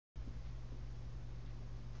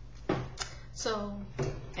So,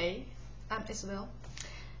 hey, I'm Isabel,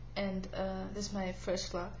 and this is my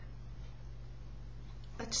first vlog.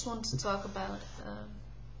 I just wanted to talk about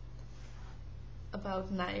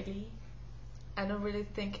Niley. I don't really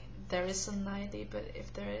think there is a Niley, but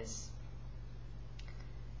if there is,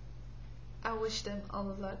 I wish them all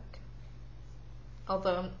the luck.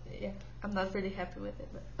 Although, I'm not really happy with it,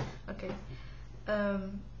 but okay.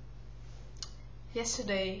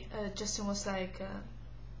 Yesterday, Justin was like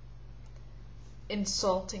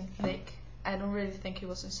insulting Nick. I don't really think he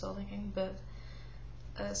was insulting him, but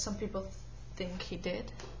some people think he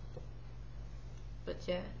did. But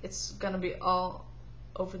yeah, it's gonna be all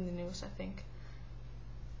over the news, I think.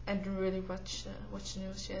 I didn't really watch the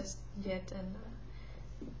news yet, and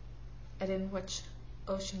I didn't watch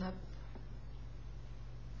Ocean Up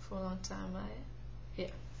for a long time.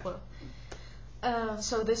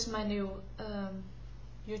 So this is my new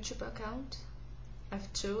YouTube account. I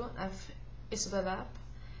have two. I have Isabel app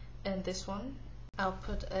and this one. I'll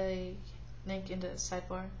put a link in the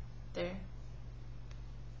sidebar there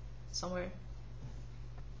somewhere.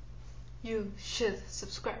 You should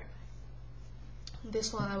subscribe.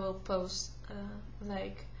 This one I will post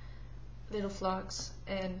like little vlogs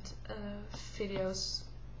and videos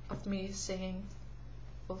of me singing,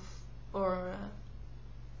 or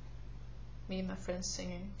me and my friends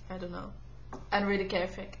singing. I don't know. I don't really care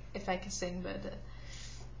if I can sing, but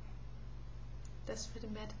that's really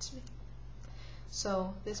matter to me.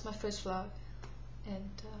 So this is my first vlog,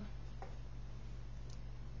 and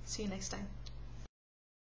see you next time.